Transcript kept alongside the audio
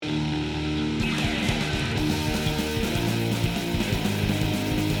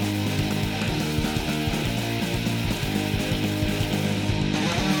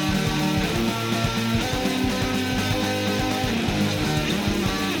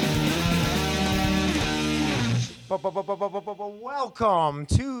Welcome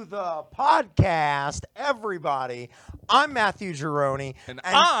to the podcast, everybody. I'm Matthew Gironi. And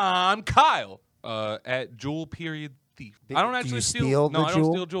I'm Kyle at Jewel Period Thief. I don't actually steal the No, I don't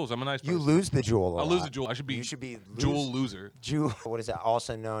jewel? steal jewels. I'm a nice person. You lose the jewel a I lose lot. the jewel. You should be Jewel loser. What is it?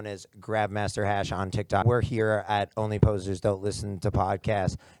 Also known as Grabmaster Hash on TikTok. We're here at Only Posers Don't Listen to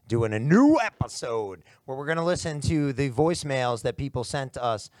Podcasts doing a new episode where we're going to listen to the voicemails that people sent to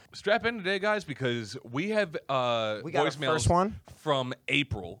us. Strap in today, guys, because we have We got a voicemails first one? from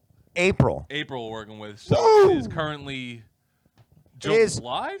April. April April we're working with. So Woo! it is currently It is-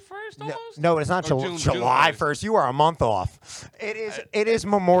 July 1st almost? No, it's not Or July June 1st. You are a month off. It is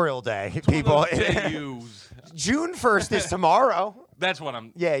Memorial Day, people. JUs. June 1st is tomorrow. That's what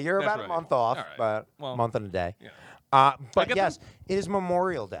I'm... Yeah, you're That's about a right. month off, All right. but Well, month and a day. yeah. But get yes, it is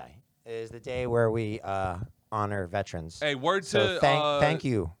Memorial Day. It is the day where we honor veterans. Hey, word So to thank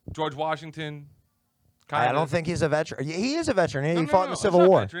you. George Washington. I don't think he's a veteran. He is a veteran. He No, fought in the it's Civil not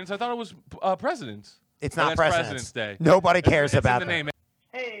War. Veterans. I thought it was presidents. It's Oh, not that's President's Day. Nobody cares It's about in the that. name.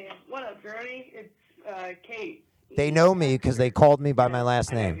 Hey, what up, Journey? It's Kate. They know me because they called me by my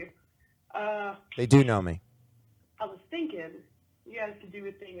last I know name. you. They do know me. I was thinking you guys could do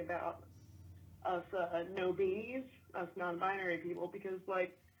a thing about us no beanies, us non-binary people, because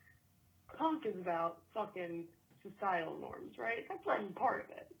like punk is about fucking societal norms, right? That's like part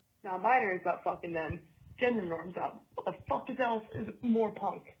of it. Non-binary is about fucking them gender norms out. What the fuck else is more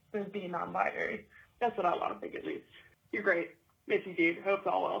punk than being non-binary? That's what I want to think at least. You're great. Miss you, dude. Hope it's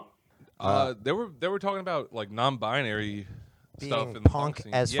all well. They were talking about like non-binary stuff Being in the punk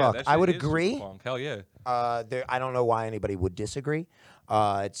scene. as Yeah, fuck. that I shit would is super agree. Punk. Hell yeah. I don't know why anybody would disagree.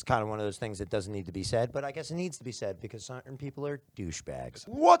 It's kind of one of those things that doesn't need to be said, but I guess it needs to be said because certain people are douchebags.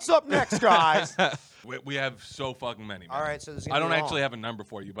 What's up next, guys? We have so fucking many. Man. All right, so this is I gonna don't be actually long. have a number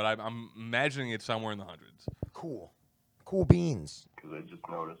for you, but I'm imagining it's somewhere in the hundreds. Cool beans. Because I just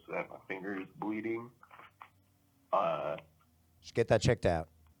noticed that my finger is bleeding. Just get that checked out.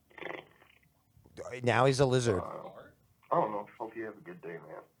 Now he's a lizard. I don't know. Hope you have a good day,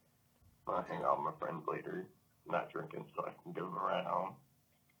 man. I'll hang out with my friends later. Not drinking, so I can give them a ride home.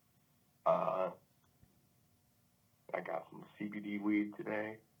 I got some CBD weed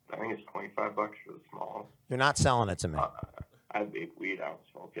today. I think it's $25 for the small. You're not selling it to me. I vape weed. I don't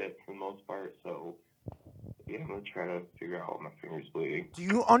smoke it for the most part, so yeah, I'm gonna try to figure out why my finger's bleeding. Do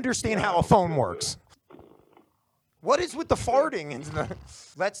you understand how a phone works? What is with the farting? And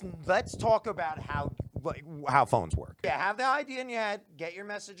let's talk about how phones work. Yeah, have the idea in your head, get your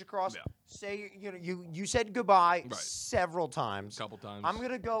message across. Yeah. Say you said goodbye Right. several times. Couple times. I'm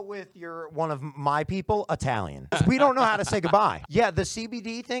gonna go with one of my people, Italian. We don't know how to say goodbye. Yeah, the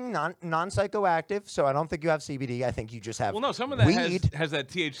CBD thing, non-psychoactive. So I don't think you have CBD. I think you just have Well, no, some of that weed. has that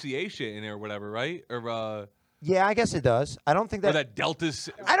THCA shit in there or whatever, right? Or Yeah, I guess it does. I don't think or that. that Delta.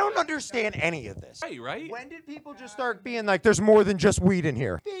 I don't understand any of this. Right? When did people just start being like, there's more than just weed in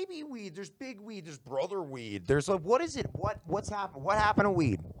here? Baby weed, there's big weed, there's brother weed. There's like, what is it? What's happened? What happened to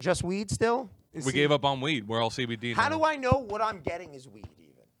weed? Just weed still? We gave up on weed. We're all CBD now. How do I know what I'm getting is weed even?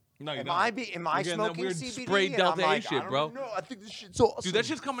 No, you Am don't. I You're smoking getting that weird CBD? spray and Delta I'm like, A shit, I bro. don't know. I think this shit's awesome. Dude, that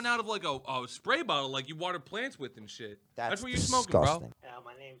shit's coming out of like a spray bottle, like you water plants with and shit. That's what you're smoking, bro. disgusting.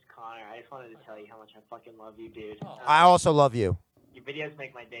 My name's Connor. I just wanted to tell you how much I fucking love you, dude. I also love you. Your videos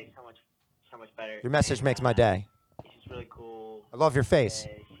make my day so much better. Your message And, makes my day. It's just really cool. I love your face. To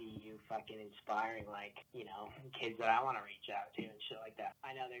see you fucking inspiring, like, kids that I want to reach out to and shit like that.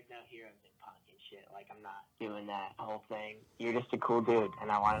 I know there's no heroes in punk and shit. Like, I'm not doing that whole thing. You're just a cool dude,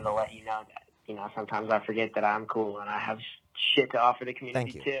 and I wanted to let you know that. Sometimes I forget that I'm cool and I have shit to offer the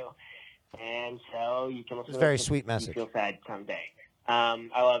community Thank you. too. And so you can listen It's a to very this sweet if you message. feel sad someday.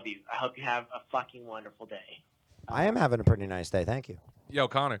 I love you. I hope you have a fucking wonderful day. I am having a pretty nice day. Thank you. Yo,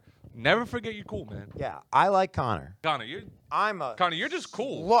 Connor, never forget you're cool, man. Yeah, I like Connor. Connor, you're just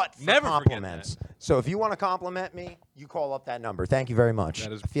cool. Slut for Never compliments. forget So if you want to compliment me, you call up that number. Thank you very much.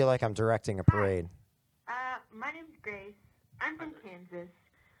 That is- I feel like I'm directing a parade. My name's Grace. I'm from Kansas.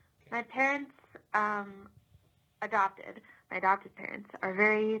 My parents, adopted. My adopted parents are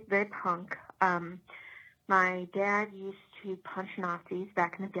very, very punk. My dad used to punch Nazis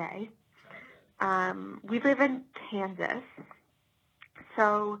back in the day. We live in Kansas,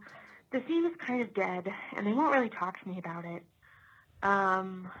 so the scene is kind of dead, and they won't really talk to me about it.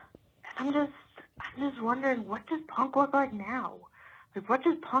 I'm just wondering, what does punk look like now? Like, what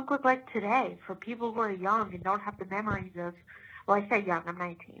does punk look like today for people who are young and don't have the memories of, well, I say young, I'm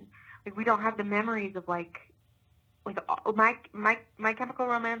 19. Like, we don't have the memories of, like My Chemical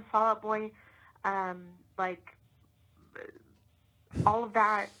Romance, Fall Out Boy, like, all of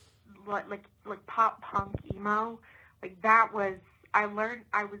that like pop punk emo, like that was, I learned,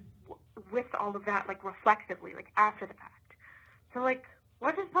 I was with all of that like reflexively, like after the fact. So like,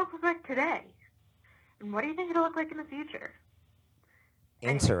 what does punk look like today? And what do you think it'll look like in the future?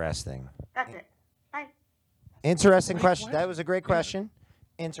 Anyway, Interesting. that's it. Bye. Interesting question. That was a great question.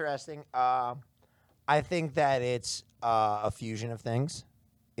 Interesting. I think that it's a fusion of things.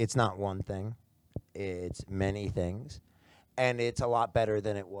 It's not one thing. It's many things. And it's a lot better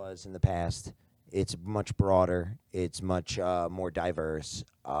than it was in the past. It's much broader. It's much more diverse.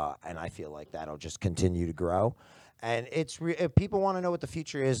 And I feel like that'll just continue to grow. And it's if people want to know what the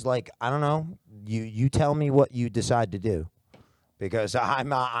future is like, I don't know. You tell me what you decide to do, because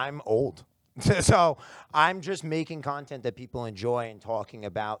I'm old. So I'm just making content that people enjoy and talking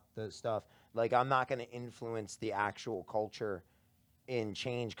about the stuff. Like, I'm not going to influence the actual culture in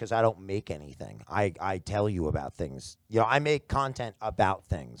change because I don't make anything. I tell you about things. You know, I make content about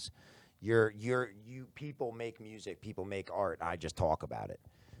things. You people make music, people make art. I just talk about it.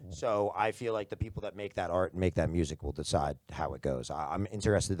 So I feel like the people that make that art and make that music will decide how it goes. I'm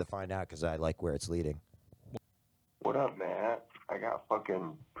interested to find out because I like where it's leading. What up, Matt? I got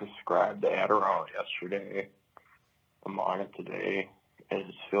fucking prescribed Adderall yesterday. I'm on it today, and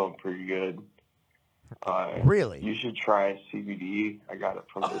it's feeling pretty good. Really? You should try CBD. I got it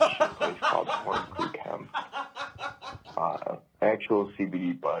from this shit place called Corn Creek Hemp. Actual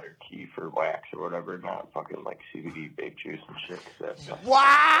CBD bud or kefir wax or whatever, not fucking like CBD vape juice and shit. 'Cause that's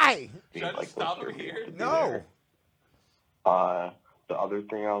Why? Should I just stop her here? No. The other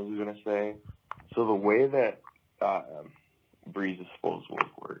thing I was gonna say, so the way that Breeze disposables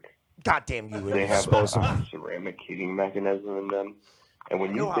work, Goddamn you! they It have disposable. a ceramic heating mechanism in them, and when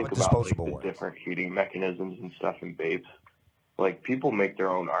I know you how think a about like, disposable the works. different heating mechanisms and stuff in vapes, like people make their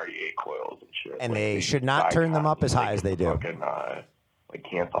own RDA coils and shit, And like, they just should not buy turn them cotton, up as high like, as they do. Fucking, like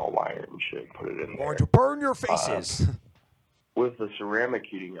Kanthal wire and shit, and put it in there. Going to burn your faces. With the ceramic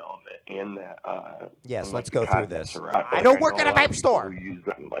heating element and that, Yes, and, let's like, go the through cotton this. ceramic, I don't know work at a lot of vape people store. Who use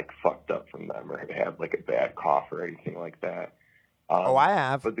them like fucked up from them or have had like a bad cough or anything like that. Oh, I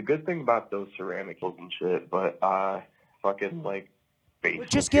have. But the good thing about those ceramic and shit, but fucking like base Well,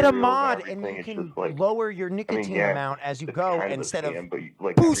 just get a materials mod and everything, you it's can just, like, lower your nicotine yeah, amount as you it's go kind instead of scam, but,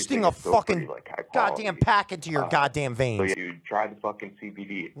 like, boosting everything a is still fucking pretty, like, high goddamn quality. pack into your goddamn So veins. yeah, dude, try the fucking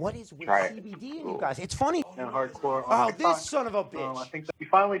CBD. What is with Try it. CBD in you guys? It's funny. And hardcore. Oh, TikTok. this son of a I bitch. think that we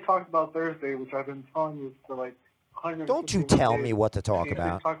finally talked about Thursday, which I've been telling you for like 100. Don't you tell me what to talk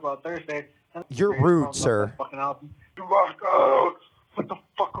about. Talk about Thursday. You're rude, sir. Fucking album. Marco, what the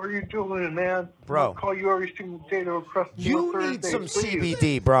fuck are you doing, man? Bro. I'll call you every single day to request You more need some Thursdays, please.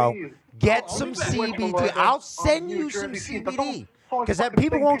 CBD, bro. Please. Get I'll some be back. CBD. I'll send New you some Jersey team. That's CBD. all Because that fucking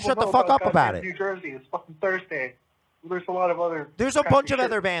people thing won't shut the know fuck up about goddamn it. New Jersey. It's fucking Thursday. There's a lot of other. There's a crappy bunch of shit.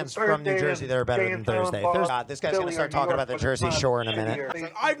 other bands Thursday from New Jersey that are better Day than and Silent Thursday. Bob, God, this guy's going to Philly, start or New talking about York, the but Jersey it's not Shore in a minute. shittier. It's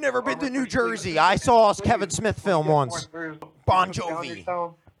like, I've never been to New Jersey. I saw Kevin Smith film once. Bon Jovi.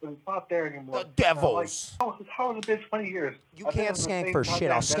 But it's not there anymore. The Devils. How has it been 20 years? You I've been can't in the skank same for shit.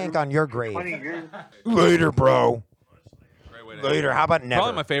 goddamn I'll skank bedroom on your for grave. 20 years. Later, bro. Great way to Later. end How about it.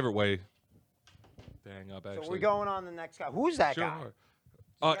 Probably my never? favorite way to hang up, actually. So we're going on the next guy. Who's that Sure.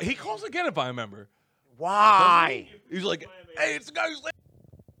 guy? He calls again if I remember. Why? He's like, hey, it's the guy who's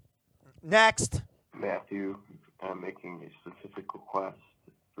Next. Matthew, I'm making a specific request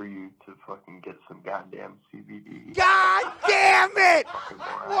for you to fucking get some goddamn CBD. God damn it!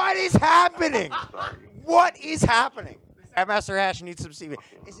 What is happening? Sorry. What is happening? Master Hash needs some CBD.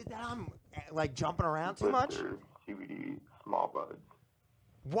 Is it that I'm like jumping around too much? Blister, CBD, small buds.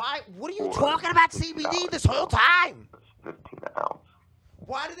 Why? What are you Or talking about CBD this whole time? It's 15 ounce.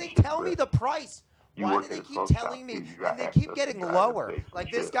 Why do they tell me the price? You Why work do they at a keep smoke telling shop, me? dude. You got And they access keep to getting private lower. space and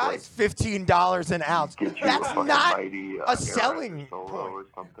Like this shit, guy's $15 an ounce. Get you That's fucking not mighty, a Air selling Rapids Solo point. or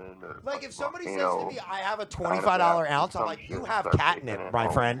something, or Like fucking if somebody says volcano, to me, I have a out of $25 that, ounce, I'm some like, you shit, have start catnip, taking it my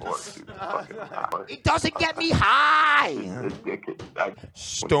home, friend. or dude, fucking hour. It doesn't get me high. It's addicted.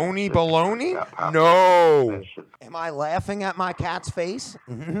 Stony When that shit baloney? got popped, No. that shit- Am I laughing at my cat's face?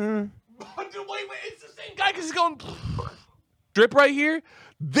 Mm-hmm. Wait, it's the same guy because he's going drip right here.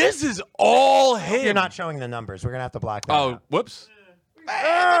 This is all him. You're not showing the numbers. We're gonna have to block that. Oh, out. whoops.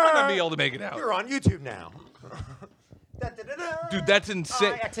 I might not be able to make it out. You're on YouTube now. Dude, that's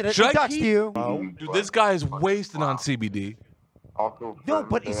insane. I accidentally Should I touched keep- you. Dude, this guy is wasting on CBD. Also, No, for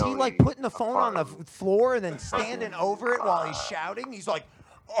but is he daily like putting the phone on the apart- floor and then standing over it while he's shouting? He's like,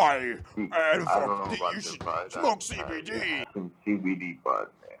 I I don't know advocate about you this, should but smoke that's, CBD. Some CBD bud,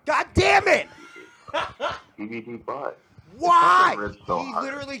 man. God damn it! CBD bud. Why? fucking rips so He hard.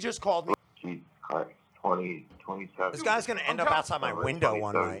 literally just called me. Jesus Christ. 27. This guy's gonna end I'm up trying- outside my window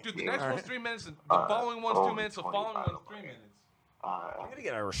one night. Dude, the next Alright. one's 3 minutes. The following one's 2 minutes. The following 25. one's 3 minutes. I'm gonna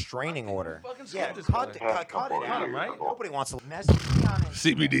get a restraining order. fucking Yeah, skip this cut guy. it out. Cut him, right? Nobody wants to message me on it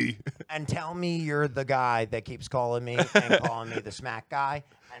CBD. and tell me you're the guy that keeps calling me and calling me the smack guy.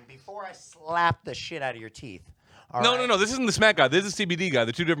 And before I slap the shit out of your teeth. all No, right? no, no. This isn't the smack guy. This is the CBD guy.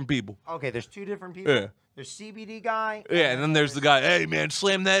 They're two different people. Okay, there's two different people. Yeah. There's CBD guy. Yeah, and then there's the guy. Hey, man,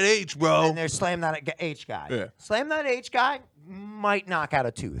 slam that H, bro. And there's slam that H guy. Yeah. Slam that H guy might knock out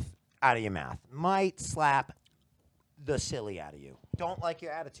a tooth out of your mouth. Might slap the silly out of you. Don't like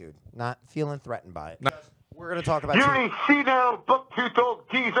your attitude. Not feeling threatened by it. We're gonna talk about. You're a senile, buck-toothed old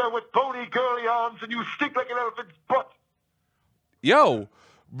geezer with bony girly arms, and you stink like an elephant's butt. Yo,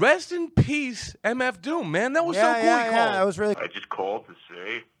 rest in peace, MF Doom, man. That was so cool. He Yeah, called. that was really. I just called to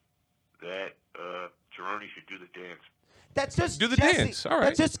say that Jeroni should do the dance. That's just Do the Jesse. dance. All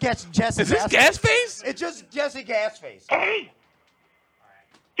right. That's just Jesse. Is this gas face? It's just Jesse Gasface. Hey!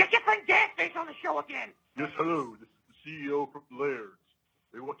 Get your friend Gasface on the show again! Yes, hello. This is the CEO from Laird's.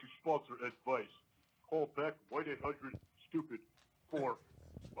 They want to sponsor advice. Call back 1-800-STUPID 4.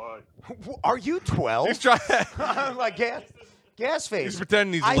 Bye. Are you 12? He's trying. I'm like Gasface. He's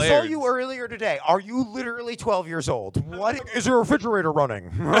pretending he's I saw Laird's. you earlier today. Are you literally 12 years old? What is your refrigerator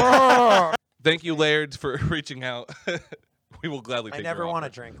running? Thank you, Lairds, for reaching out. We will gladly I take never your want to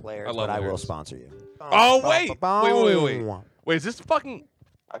offer. drink Laird's, I love but I will Laird's. sponsor you. Oh, wait. Wait. Wait, is this fucking...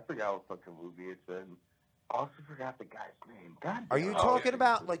 I forgot what fucking movie it's in. I also forgot the guy's name. God Are you damn. talking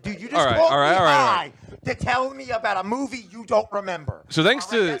about, like, dude, you just All right, called all right, me all right, all high to tell me about a movie you don't remember. So thanks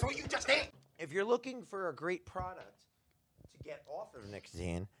All right, to... that's what you just did. If you're looking for a great product to get off of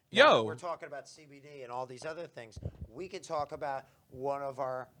nicotine, now Yo. that we're talking about CBD and all these other things, we could talk about one of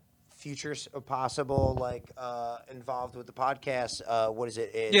our futures possible, like, involved with the podcast. What is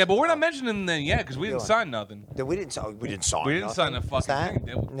it? It's, Yeah, but we're not mentioning them yet because we didn't Doing. sign nothing. We didn't sign. We didn't sign. We didn't sign a nothing. fucking Is that- thing,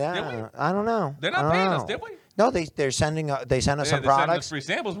 did we? Yeah, Did we? I don't know. They're I not don't paying us, know. did we? No, they're sending. They sent us Yeah, some they sent us products. free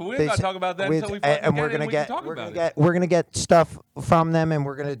samples, but we They didn't s- talk about that with- until we fucking and get we're it gonna and we get can talk about it. we're gonna get stuff from them, and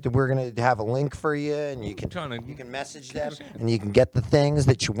we're gonna have a link for you, and you trying to- can message them, and you can get the things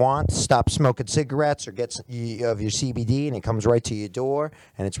that you want. Stop smoking cigarettes or get of your CBD, and it comes right to your door,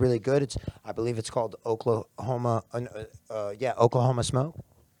 and it's really good. I believe it's called Oklahoma. Oklahoma Smoke.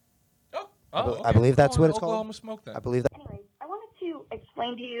 I believe that's what it's called. Oklahoma Smoke that. I believe that. Anyways, I wanted to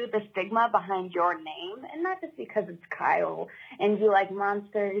explain to you the stigma behind your name, and not just because it's Kyle and you like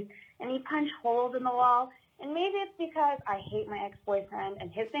monsters and you punch holes in the wall, and maybe it's because I hate my ex-boyfriend and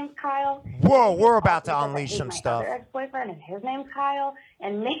his name's Kyle. Whoa, Maybe we're it's about to also because I unleash hate some my stuff. other ex-boyfriend and his name's Kyle,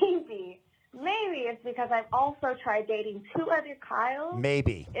 and maybe it's because I've also tried dating 2 other Kyles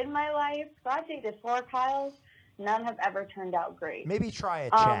Maybe. in my life. So I've dated 4 Kyles. None have ever turned out great. Maybe try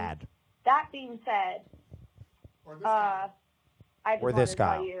a Um, Chad. That being said, I just Or wanted this to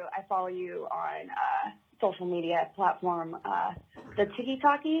guy. tell you, I follow you on social media platform, the Tiki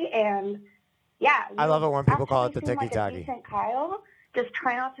Talkie, and yeah. I love it when people after call you it the seem Tiki like a Talkie. decent Kyle, just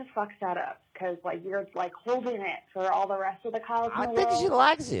try not to fuck that up, because like you're like holding it for all the rest of the Kyles I in the think world. she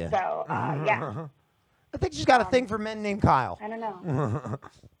likes you. So yeah, I think she's got a thing for men named Kyle. I don't know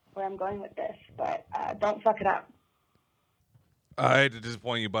where I'm going with this, but don't fuck it up. I hate to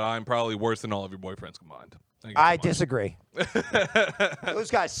disappoint you, but I'm probably worse than all of your boyfriends combined. Thank you so I much. disagree. Those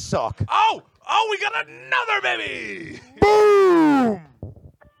guys suck. Oh, we got another baby. Boom!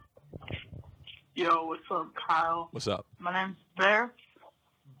 Yo, what's up, Kyle? What's up? My name's Bear.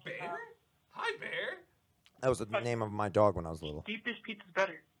 Bear? Hi, Bear. That was the name of my dog when I was little. Deep Dish Pizza's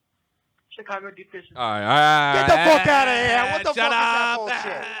better. Chicago Deep Dish. All right. Get the fuck out of here! What the Shut fuck is that up.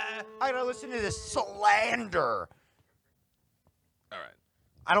 bullshit? I gotta listen to this slander. All right.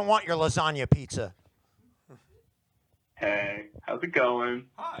 I don't want your lasagna pizza. Hey, how's it going?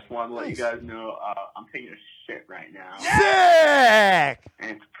 Hi. Just wanted to let you Nice. guys know I'm taking a shit right now, Sick!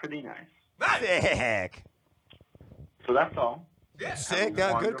 and it's pretty nice. Sick! So that's all. Yeah. Sick, Have a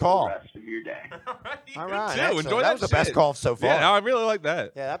good wonderful call. Rest of your day. All right. All You right, too. excellent. Enjoy That was the best shit. call so far. Yeah, no, I really like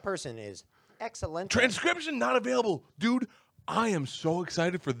that. Yeah, that person is excellent. Transcription not available, dude. I am so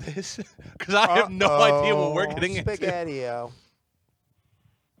excited for this because I have no idea what we're getting into. Spaghetti-o.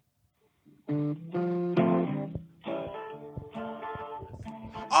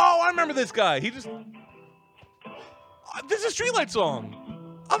 Oh, I remember this guy. He just. This is a Streetlight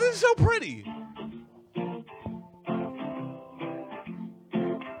song. Oh, this is so pretty.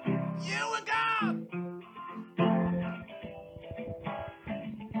 You and God.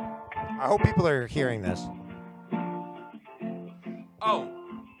 I hope people are hearing this. Oh.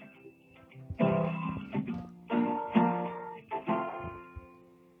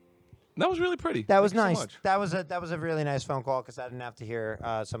 That was really pretty. That was Thank you so nice. much. That was a really nice phone call because I didn't have to hear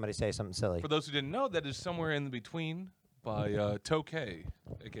somebody say something silly. For those who didn't know, that is Somewhere in the Between by Tokay,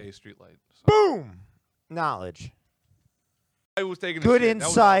 aka Streetlight. So. Boom! Knowledge. I was taking a Good shit. That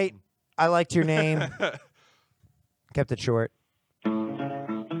was insight. awesome. I liked your name. Kept it short.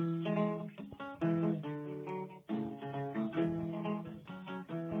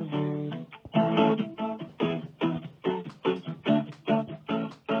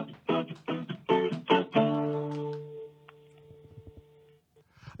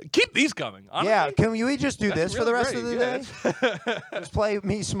 Keep these coming. Honestly. Yeah, can we just do That's this for the really rest of the great. day? Just play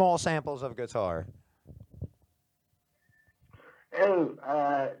me small samples of guitar. Oh,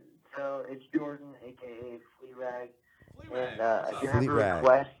 so it's Jordan, aka Flea Rag. And I do have Flea a Rag.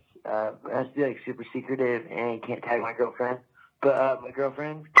 request. It has to be like super secretive and you can't tag my girlfriend. But my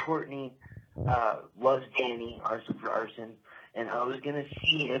girlfriend, Courtney, loves Danny, Arson for Arson. And I was going to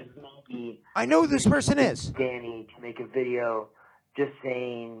see if maybe I know who this person is. Danny to make a video just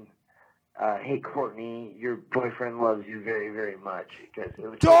saying, hey, Courtney, your boyfriend loves you very, very much. Because it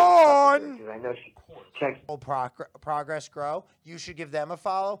was Dawn! Because I know she checks. Progress Grow. You should give them a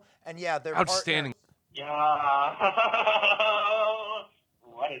follow. And yeah, they're Outstanding. Yeah.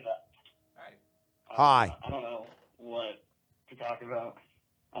 What is that? Hi. I don't know what to talk about.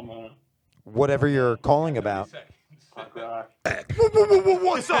 I'm a Whatever you're calling about. punk rock.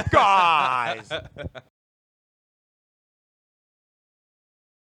 What's up, guys?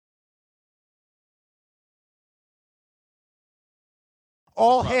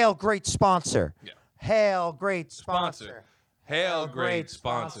 All hail, great sponsor. Yeah. Hail, great sponsor. Sponsor. Hail, great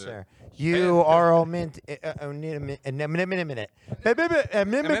sponsor. You are a mint. A minute.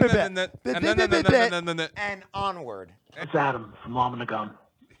 And onward. It's Adam from Mom and the Gun.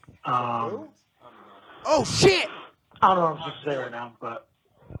 Oh shit! I don't know what to say right now, but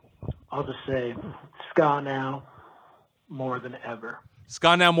I'll just say ska now more than ever.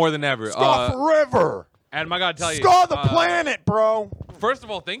 Ska now more than ever. Ska forever. Adam, I gotta tell you. Ska the planet, bro. First of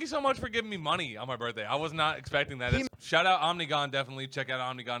all, thank you so much for giving me money on my birthday. I was not expecting that. Shout out Omnigon, definitely. Check out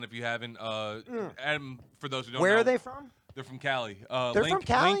Omnigon if you haven't. Adam, for those who don't know. Where are they from? They're from Cali. They're from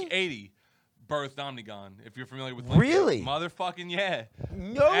Cali? Link 80 birthed Omnigon, if you're familiar with Link Really? 80. Motherfucking yeah.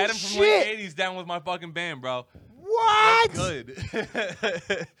 No Adam from shit. Link 80's down with my fucking band, bro. What? Good.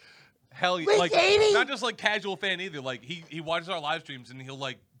 Hell yeah. Link Like, 80? not just like casual fan either. Like he watches our live streams and he'll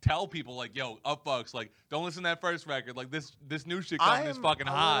like tell people like, yo, up fucks, like don't listen to that first record. Like this new shit coming is fucking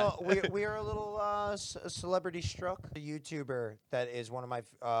hot. We are a little celebrity struck. A YouTuber that is one of my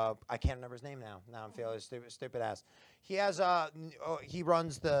I can't remember his name now. Now I'm feeling stupid ass. He has he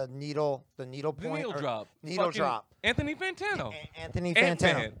runs the needle point. Needle drop. Needle Fucking drop. Anthony Fantano. Anthony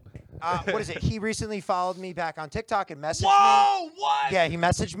Ant-Man. Fantano. What is it? He recently followed me back on TikTok and messaged me. Whoa! What? Yeah, he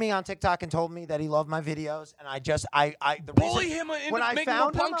messaged me on TikTok and told me that he loved my videos, and I the Bully reason, him into when I making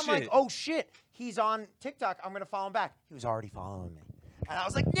found more him, punk I'm like, shit. oh shit, he's on TikTok. I'm gonna follow him back. He was already following me, and I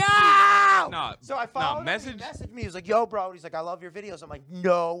was like, no. Nah, So I followed him. message. He messaged me. He was like, yo, bro. He's like, I love your videos. I'm like,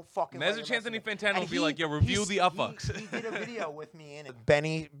 no fucking. way Message you're Anthony messaging me. Fantano And and be like, yo, review the Upfucks. He did a video with me in it.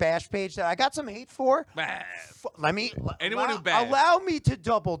 Benny Bash page that I got some hate for. Let me Anyone allow, who bashed. allow me to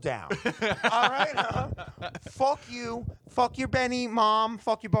double down. All right, fuck you, fuck your Benny mom,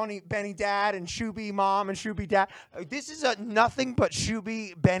 fuck your Benny dad, and Shuby mom and Shuby dad. This is a nothing but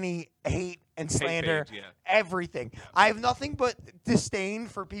Shuby Benny hate and slander. page, yeah. Everything. I have nothing but disdain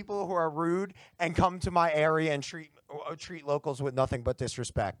for people who are rude and come to my area and treat locals with nothing but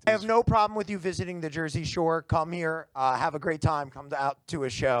disrespect. I have no problem with you visiting the Jersey Shore. Come here, have a great time. Come out to a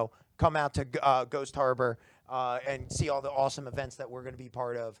show. Come out to Ghost Harbor. And see all the awesome events that we're going to be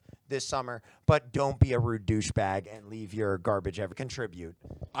part of this summer. But don't be a rude douchebag and leave your garbage ever. Contribute.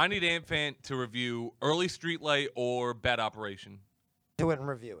 I need Ant-Fan to review Early Streetlight or Bad Operation. Do it and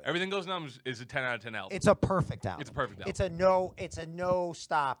review it. Everything Goes Numb is a 10 out of 10 album. It's a perfect album. It's a perfect album. It's a no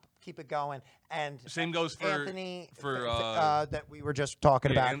stop. Keep it going. And Same goes for Anthony for that we were just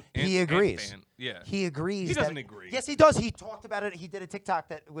talking about. He agrees. Ant-Fan. Yeah. He agrees. He doesn't that- agree. Yes, he does. He talked about it. He did a TikTok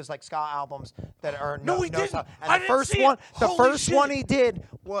that was like ska albums that are No, he didn't. stop. And I the didn't first see it. one, the Holy first shit. one he did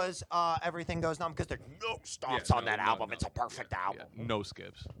was Everything Goes Numb because there's no stops Yeah, on that album. It's a perfect album. No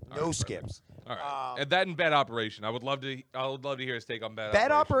skips. All No right, skips. All right. And that and Bad Operation. I would love to hear his take on Bad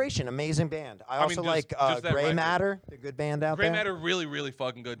Bad Operation. Operation, amazing band. I I mean, also just- like just that Gray record. Matter, the good band out Gray there. Matter really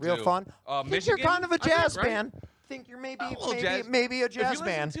fucking good Real too. fun. Think Michigan, you're kind of a I think, jazz right? band. Think you're maybe little jazz. maybe a If you jazz listen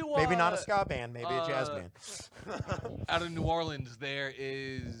band. to, Maybe not a ska band. Maybe a jazz band. Out of New Orleans, there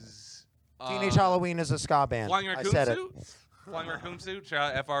is Teenage Halloween is a ska band. Flying I Raccoon said it. Suit? Flying Raccoon Suit.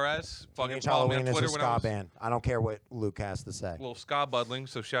 Shout out FRS. Fucking Teenage follow me Halloween on is a Twitter when I ska was band. I don't care what Luke has to say. little ska buddling.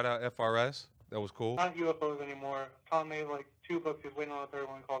 So shout out FRS. That was cool. Not UFOs anymore. Tom made like 2 books. He's waiting on a third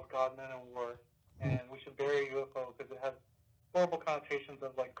one called God, Men, and War. And we should bury UFO because it has horrible connotations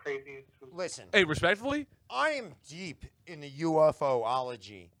of like crazies. Listen. Hey, respectfully, I am deep in the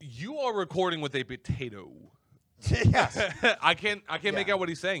UFOlogy. you are recording with a potato. Yes. I can't make out what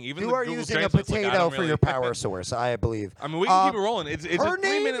he's saying. Even You the are Google using a Translate's like, I potato don't for really- your power source, I believe. I mean, we can keep it rolling. It's her a 3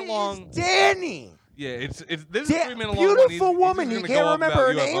 name minute is long. Danny. Yeah, it's this is a 3 minute long. Beautiful one. woman. He's You just can't gonna go remember her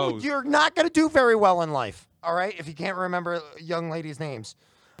off about name. UFOs. You're not going to do very well in life. All right, if you can't remember young ladies' names.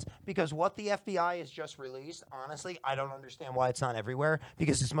 Because what the FBI has just released, honestly, I don't understand why it's not everywhere.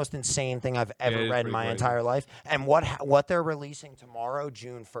 Because it's the most insane thing I've ever it is read in pretty my crazy. entire life. And what they're releasing tomorrow,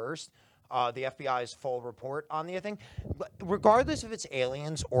 June 1st, the FBI's full report on the thing. But regardless if it's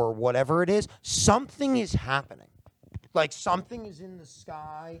aliens or whatever it is, something is happening. Like something is in the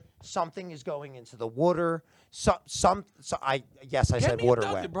sky, something is going into the water. I Get said me waterway.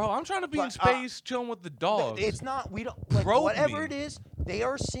 abducted, bro. I'm trying to be in But, space, chilling with the dogs. It's not. We don't. Like, Probe whatever me. it is, they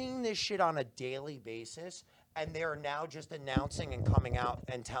are seeing this shit on a daily basis, and they are now just announcing and coming out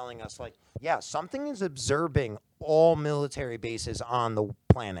and telling us, like, yeah, something is observing all military bases on the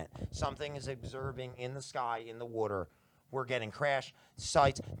planet. Something is observing in the sky, in the water. We're getting crash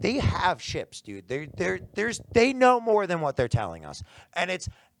sites. They have ships, dude. They know more than what they're telling us, and it's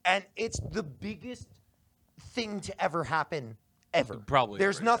the biggest thing to ever happen ever. Probably.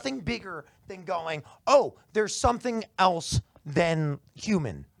 There's nothing bigger than going, oh, there's something else than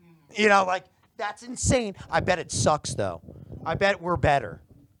human. You know, like, that's insane. I bet it sucks, though. I bet we're better.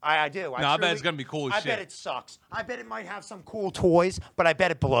 I do. I bet it's gonna be cool as I shit. bet it sucks. I bet it might have some cool toys, but I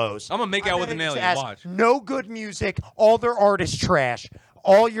bet it blows. I'm gonna make out with an alien. Has Watch. no good music. All their art is trash.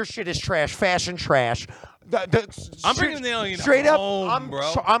 All your shit is trash. Fashion trash. I'm bringing the alien straight home, up.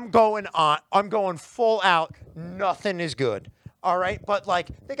 bro. I'm going full out. Nothing is good. All right, but like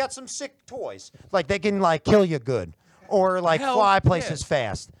they got some sick toys. Like they can like kill you good, or like Hell, fly yeah. places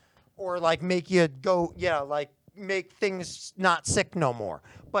fast, or like make you go. Yeah, like make things not sick no more.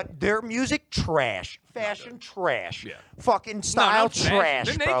 But their music trash, fashion trash, fucking style trash. trash,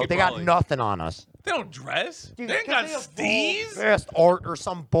 They're bro. naked, They got probably. nothing on us. They don't dress. Dude, they ain't got steez. Best art or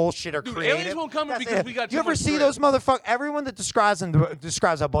some bullshit or Dude, creative. aliens won't come in That's because it. we got You too ever much see drip. those motherfuckers? Everyone that describes them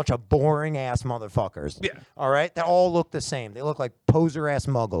describes a bunch of boring ass motherfuckers. Yeah. All right. They all look the same. They look like poser ass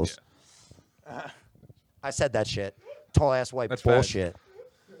muggles. I said that shit. Tall ass white That's bullshit.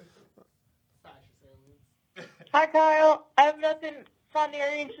 Hi, Kyle. I have nothing funny or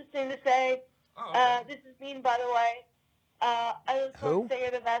interesting to say. This is Mean, by the way. I just want Who? to say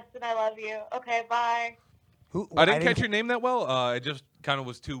you're the best and I love you. Okay, bye. Who? I didn't catch your name that well. It just kind of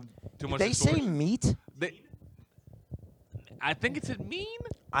was too much. They to say source. meat. I think it said mean.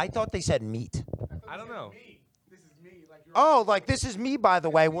 I thought they said meat. I don't know. Oh, like this is me, by the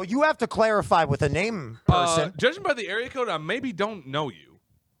way. Well, you have to clarify with a name person. Judging by the area code, I maybe don't know you.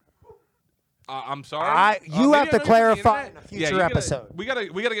 I'm sorry. You maybe have I to know you from the clarify in internet. a Yeah, future you gotta- episode. We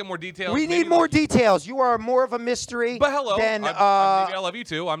gotta get more details. We Maybe need more details. You are more of a mystery. But hello, Than, maybe I love you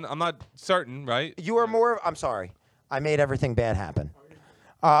too. I'm not certain, right? you are more. I'm sorry. I made everything bad happen.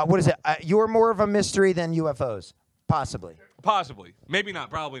 What is it? You are more of a mystery than UFOs. Possibly. Possibly. Maybe not.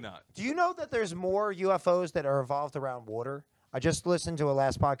 Probably not. Do you know that there's more UFOs that are evolved around water? I just listened to a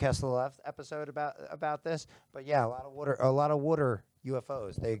last podcast to the left episode about this. But yeah, a lot of water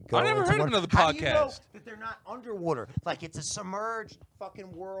UFOs. They go I never into heard of water. another How do you know podcast. that they're not underwater? Like it's a submerged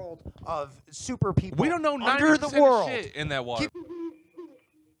fucking world of super people. We don't know under 90% the of world. shit in that water.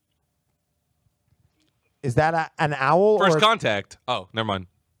 Is that an owl? First or contact. Oh, never mind.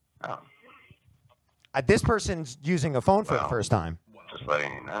 This person's using a phone for the first time. Just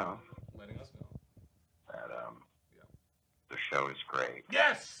letting you know. That the show is great.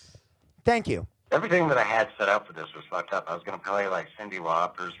 Yes. Thank you. Everything that I had set up for this was fucked up. I was gonna play like Cindy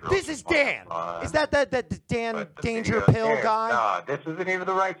Lauper's. This is Dan. Is that Dan Danger Pill guy? No, this isn't even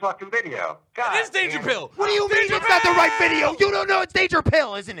the right fucking video. God, It is Danger Pill. What do you mean Danger it's not the right Pill! video? You don't know it's Danger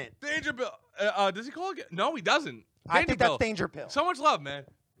Pill, isn't it? Danger Pill. Does he call it? No, he doesn't. I Danger think Pill. that's Danger Pill. So much love, man.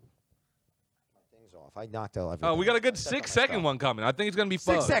 Things off. I knocked out everything. Oh, we got a good Step on my 6-second stuff. one coming. I think it's gonna be 6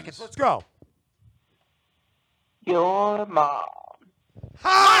 fun. seconds. Let's go. Your mom.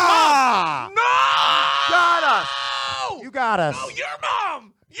 Ha! No! Got us. You got us. No, your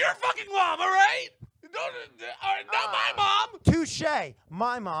mom. Your fucking mom. All right. Not my mom. Touche.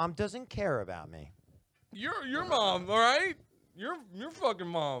 My mom doesn't care about me. Your mom. All right. Your fucking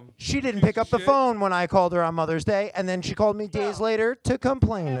mom. She didn't pick up the shit. phone when I called her on Mother's Day, and then she called me days later to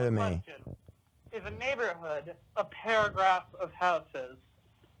complain to me. is a neighborhood a paragraph of houses?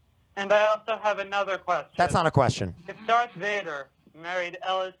 And I also have another question. That's not a question. If Darth Vader married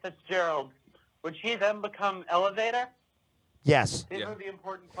Ella Fitzgerald, would she then become Elevator? Yes. These are the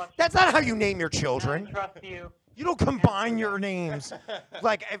important questions. That's not how you name your children. I trust you. You don't combine your names.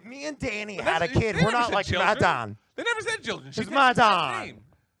 Like, if me and Danny But had a that's- kid, they we're never not said like children. Madon. They never said children. She It's said her Madon. name.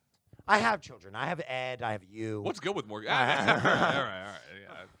 I have children. I have Ed. I have you. What's good with Morgan? all right.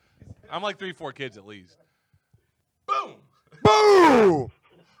 Yeah. I'm like 3-4 kids at least. Boom. Boo!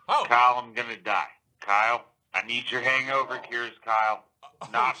 Oh. Kyle, I'm gonna die. Kyle, I need your hangover cures, Kyle.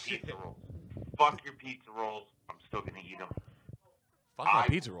 Not pizza rolls. Fuck your pizza rolls. I'm still gonna eat them. Fuck my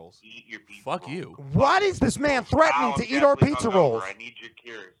pizza rolls. Eat your pizza Fuck you. What is this man threatening Kyle, to I'm eat our definitely pizza hungover. rolls? I need your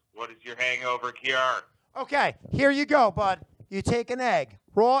cures. What is your hangover cure? Okay, here you go, bud. You take an egg,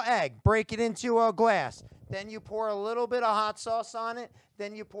 raw egg, break it into a glass. Then you pour a little bit of hot sauce on it.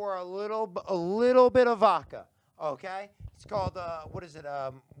 Then you pour a little bit of vodka. Okay, it's called what is it?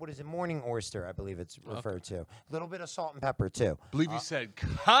 Morning oyster, I believe it's referred to. A little bit of salt and pepper too. I believe you said,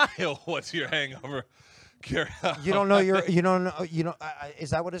 Kyle, what's your hangover cure? You don't know is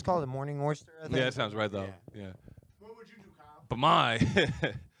that what it's called? A morning oyster? I think? Yeah, that sounds right though. Yeah. What would you do, Kyle? But my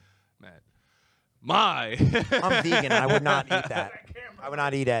I'm vegan. I would not eat that. I would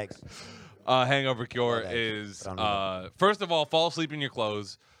not eat eggs. Hangover cure is first of all, fall asleep in your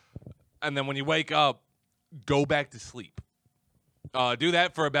clothes, and then when you wake up, go back to sleep. Do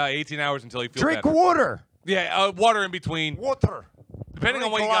that for about 18 hours until you feel Drink better. water. Yeah, water in between. Water. Depending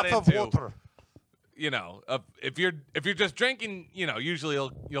on what you Drink got a lot into. of water. You know, if you're just drinking, usually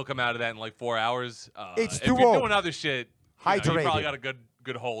you'll come out of that in like 4 hours. If you're H2O. doing other shit, you Hydrated. probably got a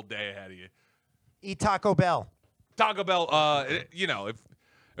good whole day ahead of you. Eat Taco Bell. Taco Bell,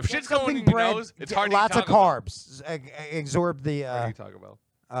 if shit's Get going in something your bread, nose, it's get hard to eat lots of Taco Bell. carbs. Absorb the Hard to eat Taco Bell.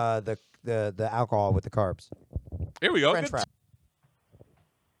 the alcohol with the carbs. Here we go. French Good. fries.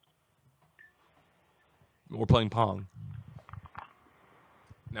 We're playing Pong.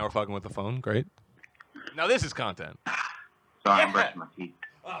 Now we're fucking with the phone. Great. Now this is content. Sorry, I'm brushing my teeth.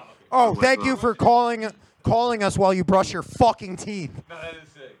 Oh, thank you for calling us while you brush your fucking teeth. No, that is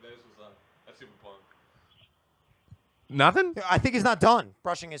sick. That is what's up. That's super fun. Nothing? I think he's not done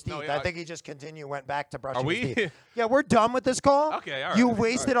brushing his teeth. No, yeah, I think he just went back to brushing Are his we? teeth. Yeah, we're done with this call. Okay, all right. You all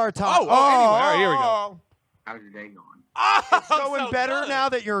wasted right. our time. Anyway, all right, here we go. How's your day going? It's going so better good. now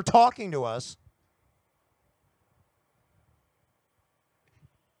that you're talking to us.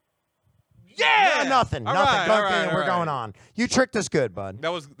 Yeah! Nothing. All Nothing. right, Go- all right, all we're right. going on. You tricked us good, bud.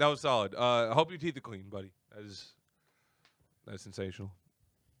 That was solid. I hope your teeth are clean, buddy. That's sensational.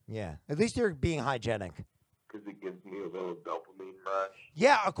 Yeah. At least you're being hygienic. Because it gives me a little dopamine rush.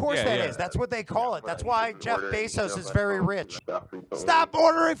 Yeah, of course Yeah, that yeah. is. That's what they call it. That's why Jeff Bezos is very rich. Stop Stop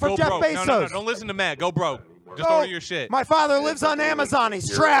ordering from Go Jeff broke. Bezos. No, don't listen to Matt. Go broke. Just Go. order your shit. My father lives on Amazon. He's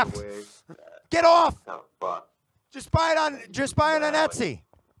trapped. Get off. Just buy it on Etsy.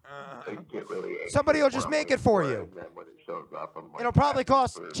 Somebody will just make it for you. It'll probably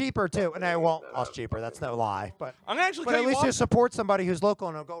cost cheaper too, and it won't cost cheaper. That's no lie. But I'm gonna actually but cut at you least off. you support somebody who's local,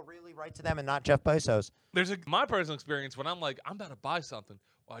 and it'll go really right to them, and not Jeff Bezos. There's my personal experience when I'm like, I'm about to buy something.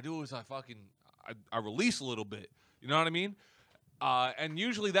 What I do is I release a little bit. You know what I mean? And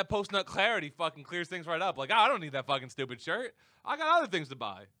usually that post-nut clarity fucking clears things right up. Like, I don't need that fucking stupid shirt. I got other things to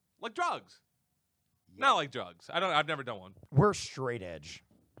buy, like drugs. Not like drugs. I've never done one. We're straight edge.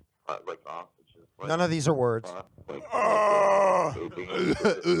 Like ostriches. None of these are words. Like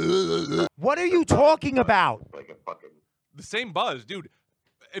What are you talking about? Like a fucking. The same buzz, dude.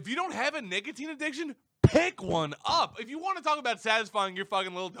 If you don't have a nicotine addiction, pick one up. If you want to talk about satisfying your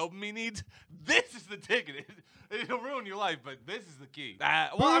fucking little dopamine needs, this is the ticket. It'll ruin your life, but this is the key. Boo!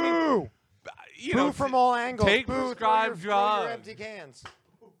 I mean, you know, Boo from all angles. take Boo, prescribed throw your drugs. empty cans.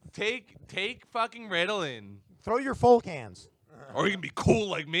 Take fucking Ritalin. Throw your full cans. Or you can be cool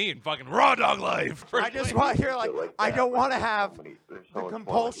like me and fucking raw dog life. I just want to hear I don't want to have the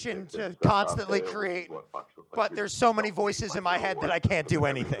compulsion to constantly create, but there's so many voices in my head that I can't do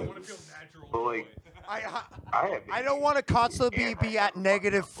anything. I don't want to constantly be at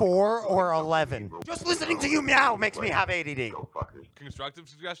 -4 or 11. Just listening to you meow makes me have ADD. Constructive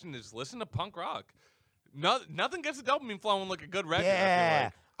suggestion is listen to punk rock. Nothing gets the dopamine flowing like a good record. I feel Yeah.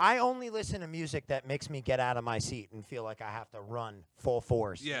 like. I only listen to music that makes me get out of my seat and feel like I have to run full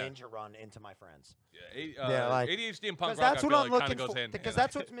force, Yeah. ninja run into my friends. Yeah, like, ADHD and punk 'cause rock, that's I what feel I'm like, kinda looking goes for. hand in Because hand.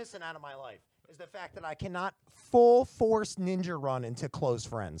 that's what's missing out of my life is the fact that I cannot full force ninja run into close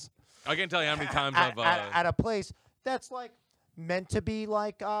friends. I can't tell you how many times at a place that's like meant to be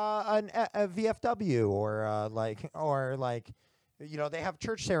like a VFW or You know, they have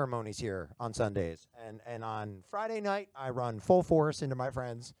church ceremonies here on Sundays. And on Friday night, I run full force into my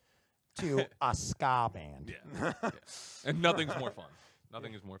friends to a ska band. Yeah. And nothing's more fun.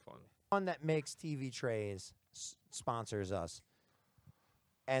 Nothing is more fun. One that makes TV trays sponsors us.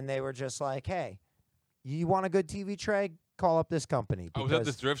 And they were just like, hey, you want a good TV tray? Call up this company. I was at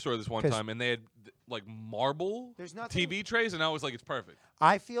this thrift store this one time, and they had like marble TV trays, and I was like, it's perfect.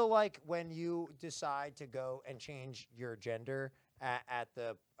 I feel like when you decide to go and change your gender at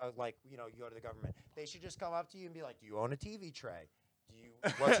the, like, you know, you go to the government, they should just come up to you and be like, do you own a TV tray?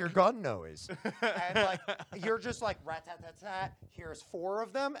 What's your gun noise? And like you're just like rat-tat-tat-tat. Here's 4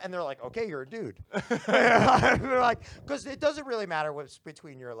 of them, and they're like, okay, you're a dude. They're like, because it doesn't really matter what's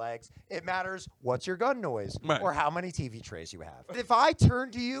between your legs. It matters what's your gun noise or how many TV trays you have. If I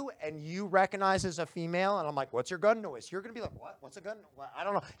turn to you and you recognize as a female, and I'm like, what's your gun noise? You're gonna be like, what? What's a gun? What? I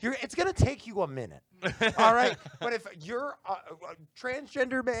don't know. It's gonna take you a minute. All right. But if you're a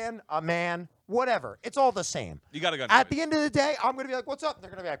transgender man, a man, whatever, it's all the same. You got a gun At the end of the day, I'm gonna be like, what's up? They're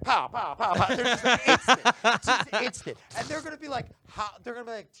gonna be like, pow, pow, pow, pow. They're just like, instant. It's just instant. And they're gonna be like, how? They're gonna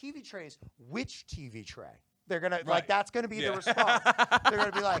be like, TV trays. Which TV tray? They're gonna like that's gonna be the response. They're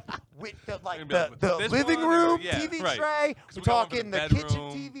gonna be like, the living room TV tray. We're talking the kitchen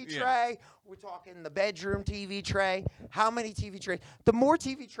TV tray. We're talking the bedroom TV tray. How many TV trays? The more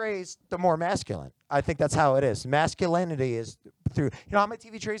TV trays, the more masculine. I think that's how it is. Masculinity is through. You know how many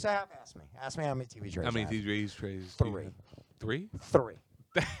TV trays I have? Ask me. Ask me how many TV trays. How many I have. TV trays? 3. 3? 3.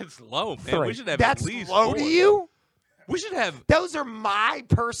 That's low, man. 3. We should have That's at least low 4. to you? We should have. Those are my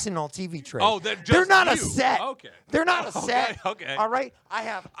personal TV trays. Oh, they're not you. a set. Okay. They're not a set. Okay. All right. I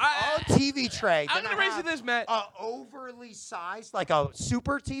have a TV tray. I'm gonna raise you this, Matt. A overly sized, like a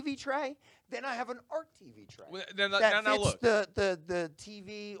super TV tray. Then I have an art TV tray. That now fits look. the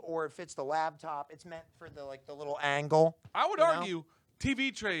TV or it fits the laptop. It's meant for the little angle. I would you know? argue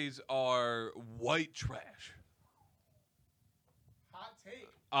TV trays are white trash. Hot take.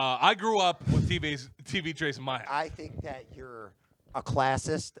 I grew up with TV trays in my house. I think that you're a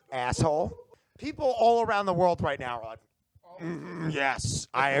classist asshole. People all around the world right now are like, yes,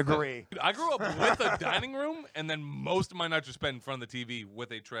 I agree. Dude, I grew up with a dining room, and then most of my nights were spent in front of the TV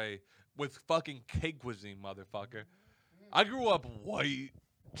with a tray with fucking cake cuisine, motherfucker. I grew up white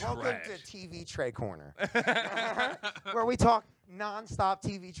Welcome trash. to TV Tray Corner, where we talk nonstop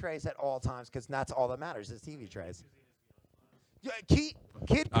TV trays at all times, because that's all that matters is TV trays. Yeah, kid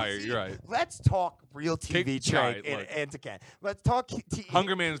All right, cuisine. you're right. Let's talk real TV Kid- tray all right, look. and again. Let's talk.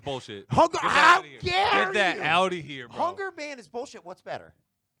 Hunger Man is bullshit. Hunger. Get that How outta here. dare Get that you? out of here, bro. Hunger Man is bullshit. What's better?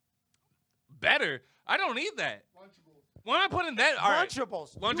 Better? I don't need that. When I put in that, all right.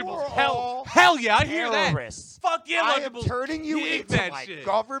 Lunchables. Lunchables. You are Hell, all hell yeah, I hear terrorists. that. Fuck yeah, I am Lunchables. turning you Kick into that my shit.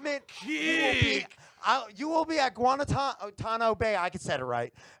 government. Kick. You will be at Guantanamo Bay. I can set it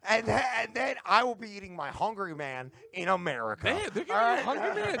right, and then I will be eating my Hungry Man in America. Man, they're giving All you right?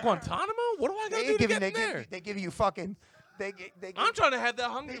 Hungry Man at Guantanamo? What do I got to do to get in there? They give you fucking. I'm trying to have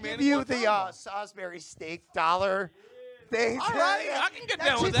that Hungry They Man. give you at the Guantanamo. Salisbury steak $1 thing. All right, I can get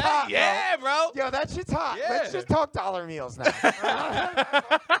down with shit's that. hot, Yeah, bro. Yo, that shit's hot. Yeah. Let's just talk dollar meals now.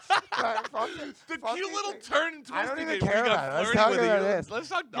 The cute little turn and twist. I don't they even did when care we got about it. Let's flirty talk with about you. this. Let's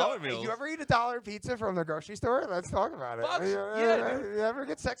talk Yo, dollar meals. You ever eat a $1 pizza from the grocery store? Let's talk about it. Fuck, You, yeah, dude. you ever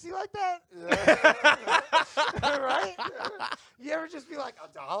get sexy like that? Right? You ever just be like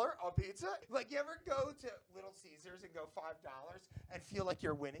 $1 a pizza? Like you ever go to Little Caesars and go $5 and feel like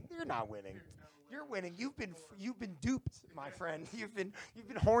you're winning? You're not winning. You're winning. You've been duped, my friend. You've been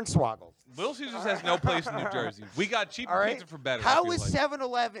hornswoggled. Little Caesars has no place in New Jersey. We got cheaper All right. pizza for better. How I feel is like.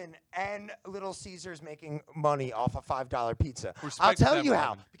 7-Eleven and Little Caesars making money off a $5 pizza? Respect I'll tell you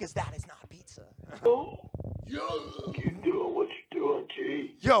 7-Eleven. how. Because that is not pizza. Keep doing what you're doing,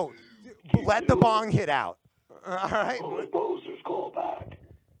 G. Yo, let the bong hit out. All right. Only posers call back.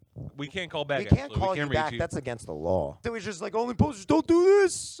 We can't call back. We can't Ashley. call we you can't back. reach That's against the law. It was just like only posters don't do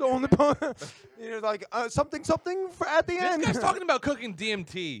this. Only like something at the This end. guy's talking about cooking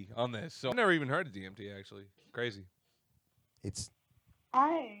DMT on this. So I've never even heard of DMT actually. Crazy. It's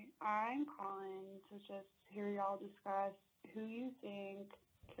Hi, I'm calling to just hear y'all discuss who you think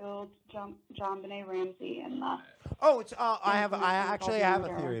killed JonBenet Ramsey in the. it's I actually have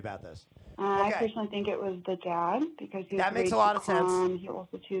a theory about this. I Okay. personally think it was the dad because he was That makes way a lot too of sense. calm. He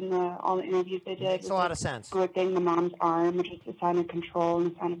also tuned all the interviews they did. Makes was a lot like of sense. Gripping the mom's arm, which is a sign of control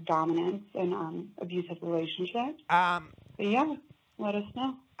and a sign of dominance in abusive relationships. But yeah, let us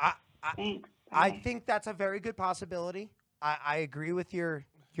know. Thanks. I think that's a very good possibility. I agree with your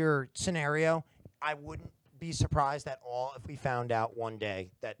scenario. I wouldn't be surprised at all if we found out one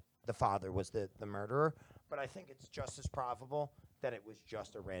day that the father was the murderer. But I think it's just as probable that it was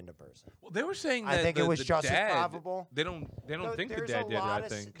just a random person. Well, they were saying that I think it was the just dad, as probable. They don't think the There's dad a did it. lot I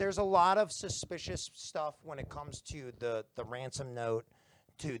of think there's a lot of suspicious stuff when it comes to the ransom note,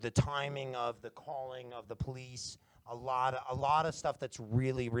 to the timing of the calling of the police. A lot of stuff that's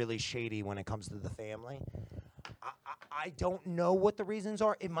really, really shady when it comes to the family. I don't know what the reasons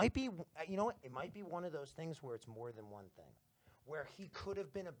are. It might be, you know what? It might be one of those things where it's more than one thing, where he could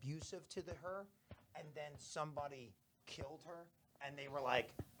have been abusive to her, and then somebody killed her, and they were like,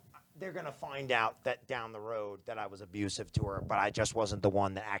 they're gonna find out that down the road that I was abusive to her, but I just wasn't the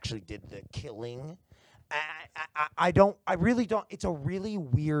one that actually did the killing. I really don't. It's a really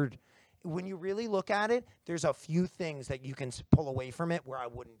weird. When you really look at it, there's a few things that you can pull away from it where I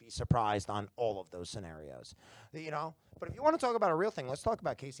wouldn't be surprised on all of those scenarios, you know? But if you want to talk about a real thing, let's talk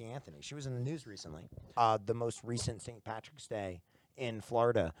about Casey Anthony. She was in the news recently. The most recent St. Patrick's Day in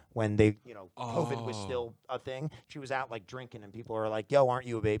Florida when they, COVID was still a thing. She was out like drinking and people are like, yo, aren't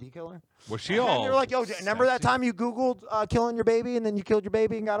you a baby killer? Was she and all they're like, yo, remember that time you Googled killing your baby and then you killed your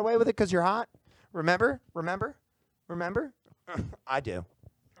baby and got away with it because you're hot? Remember? I do.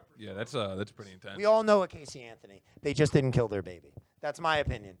 Yeah, that's pretty intense. We all know a Casey Anthony. They just didn't kill their baby. That's my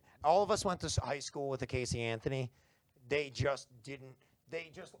opinion. All of us went to high school with a Casey Anthony. They just didn't.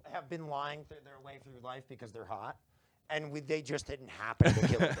 They just have been lying their way through life because they're hot, and they just didn't happen to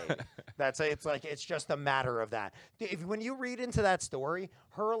kill a baby. It's just a matter of that. When you read into that story,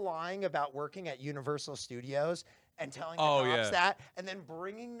 her lying about working at Universal Studios and telling the cops that, and then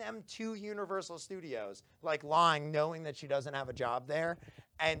bringing them to Universal Studios, like lying, knowing that she doesn't have a job there,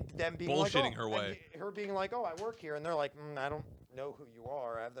 and then being bullshitting her way. Her being like, "Oh, I work here," and they're like, "I don't know who you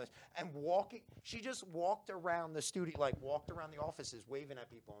are." I have this, and walking. She just walked around the studio, like walked around the offices, waving at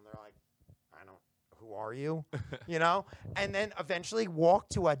people, and they're like, "I don't. Who are you?" You know, and then eventually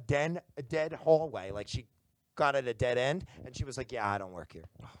walked to a dead hallway, like she got at a dead end, and she was like, "Yeah, I don't work here."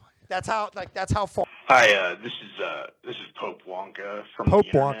 That's how far. Hi, this is Pope Wonka from Pope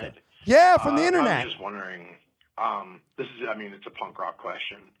the internet. Wonka. Yeah, from the internet. I was just wondering. It's a punk rock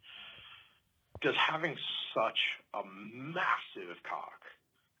question. Does having such a massive cock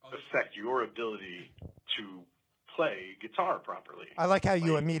affect your ability to play guitar properly? I like how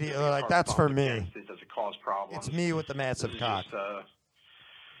you immediately are like, "That's for me." Does it cause problems? It's me with the massive cock.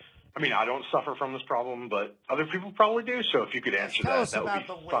 I don't suffer from this problem, but other people probably do. So if you could answer that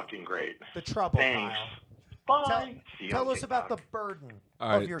would be fucking great. The trouble, Thanks. Kyle. Bye. Tell us about the burden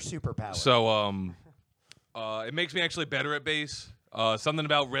of your superpower. So, it makes me actually better at bass. Something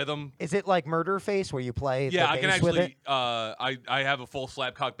about rhythm. Is it like Murder Face where you play the I bass can with actually. it? I have a full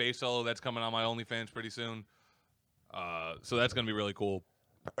slap cock bass solo that's coming on my OnlyFans pretty soon. So that's gonna be really cool.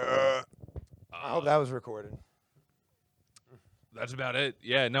 I hope that was recorded. That's about it.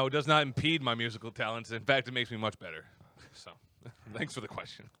 Yeah, no, it does not impede my musical talents. In fact, it makes me much better. So, thanks for the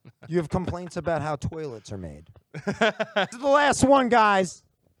question. You have complaints about how toilets are made. This is the last one, guys.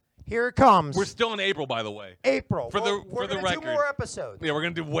 Here it comes. We're still in April, by the way. April. For the gonna record, do more episodes. Yeah, we're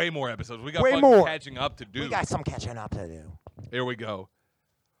gonna do way more episodes. We got Way fucking more. catching up to do. We got some catching up to do. Here we go.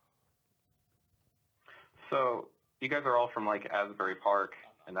 So you guys are all from like Asbury Park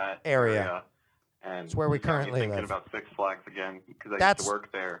and that Area. And It's where we it got me currently thinking live. about Six Flags again because I That's used to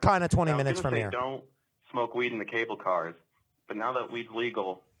work there. kinda 20 Now, I was minutes gonna from say here. Don't smoke weed in the cable cars, but now that weed's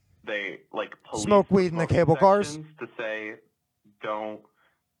legal, they like police Smoke weed in the smoking cable cars? sections to say don't,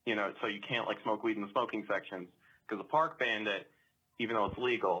 so you can't like smoke weed in the smoking sections because the park banned it, even though it's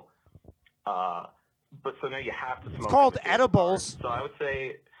legal. But so now you have to smoke. It's called in the cable edibles. cars. So I would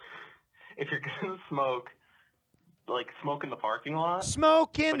say if you're gonna smoke, like smoke in the parking lot.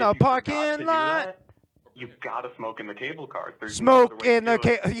 Smoke in But the if you forgot to parking do lot. that, you've got to smoke in the cable cars. There's no other Smoke way in to the do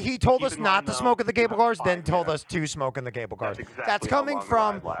it. He told Keep us in not mind, to though, smoke in the you cable have cars, then 5 told minutes. us to smoke in the cable cars. exactly That's how coming long the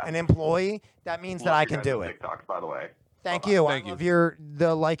from ride lasts. an employee. That means that Love I your can guys' do it. TikToks, by the way. Thank Bye-bye. you. Thank I you. love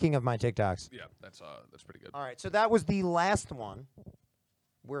the liking of my TikToks. Yeah, that's pretty good. All right, so that was the last one.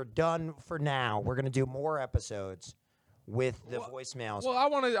 We're done for now. We're gonna do more episodes with the voicemails. Well, I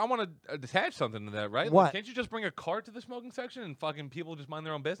want to attach something to that, right? Like, What? can't you just bring a cart to the smoking section and fucking people just mind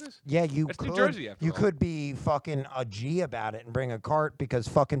their own business? Yeah, you That's could. New Jersey, after You all. could be fucking a G about it and bring a cart because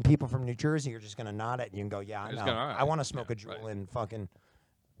fucking people from New Jersey are just gonna nod at you and go, "Yeah, I They're know. just gonna, all right. I want to smoke a jewel in fucking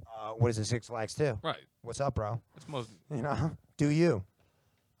what is it, Six Flags too? Right. What's up, bro? That's most. You know, do you?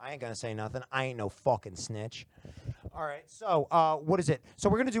 I ain't gonna say nothing. I ain't no fucking snitch. All right, so what is it? So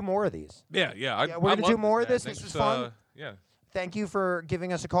we're gonna do more of these. Yeah. We're I gonna love do more of man. this. This Thanks, was fun. Yeah. Thank you for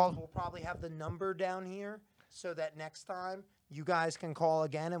giving us a call. We'll probably have the number down here so that next time you guys can call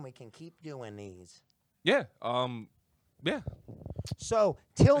again and we can keep doing these. Yeah. Yeah. So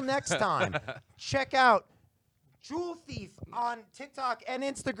till next time, check out Jewel Thief on TikTok and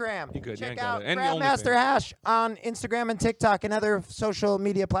Instagram. You good? Check got out it. And Grandmaster Hash on Instagram and TikTok and other social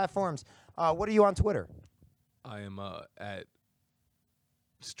media platforms. What are you on Twitter? I am at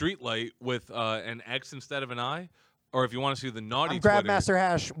Streetlight with an X instead of an I. Or if you want to see the naughty I'm Twitter, Grandmaster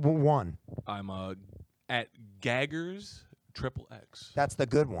Hash 1. I'm at Gaggers XXX. That's the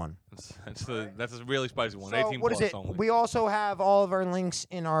good one. That's a really spicy one. So 18 what plus is it? only. We also have all of our links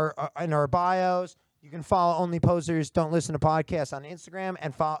in our bios. You can follow Only Posers Don't Listen to Podcasts on Instagram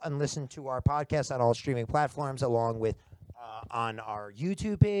and listen to our podcast on all streaming platforms, along with on our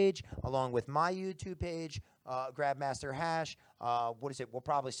YouTube page, along with my YouTube page, Grabmaster Hash. What is it? We'll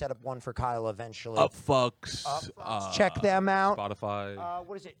probably set up one for Kyle eventually. Upfucks. Check them out. Spotify.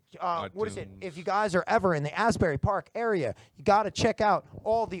 What is it? What is it? If you guys are ever in the Asbury Park area, you got to check out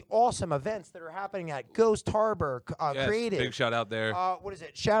all the awesome events that are happening at Ghost Harbor Yes, Creative. big shout out there. What is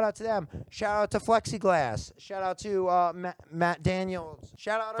it? Shout out to them. Shout out to Flexiglass. Shout out to Matt Daniels.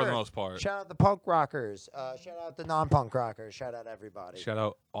 Shout out For the Earth. most part. Shout out the punk rockers. Shout out the non-punk rockers. Shout out everybody. Shout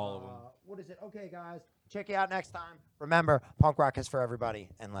out all of them. What is it? Okay, guys. Check you out next time. Remember, punk rock is for everybody,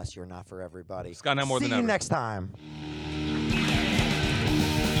 unless you're not for everybody. Sky now more See than you ever. next time.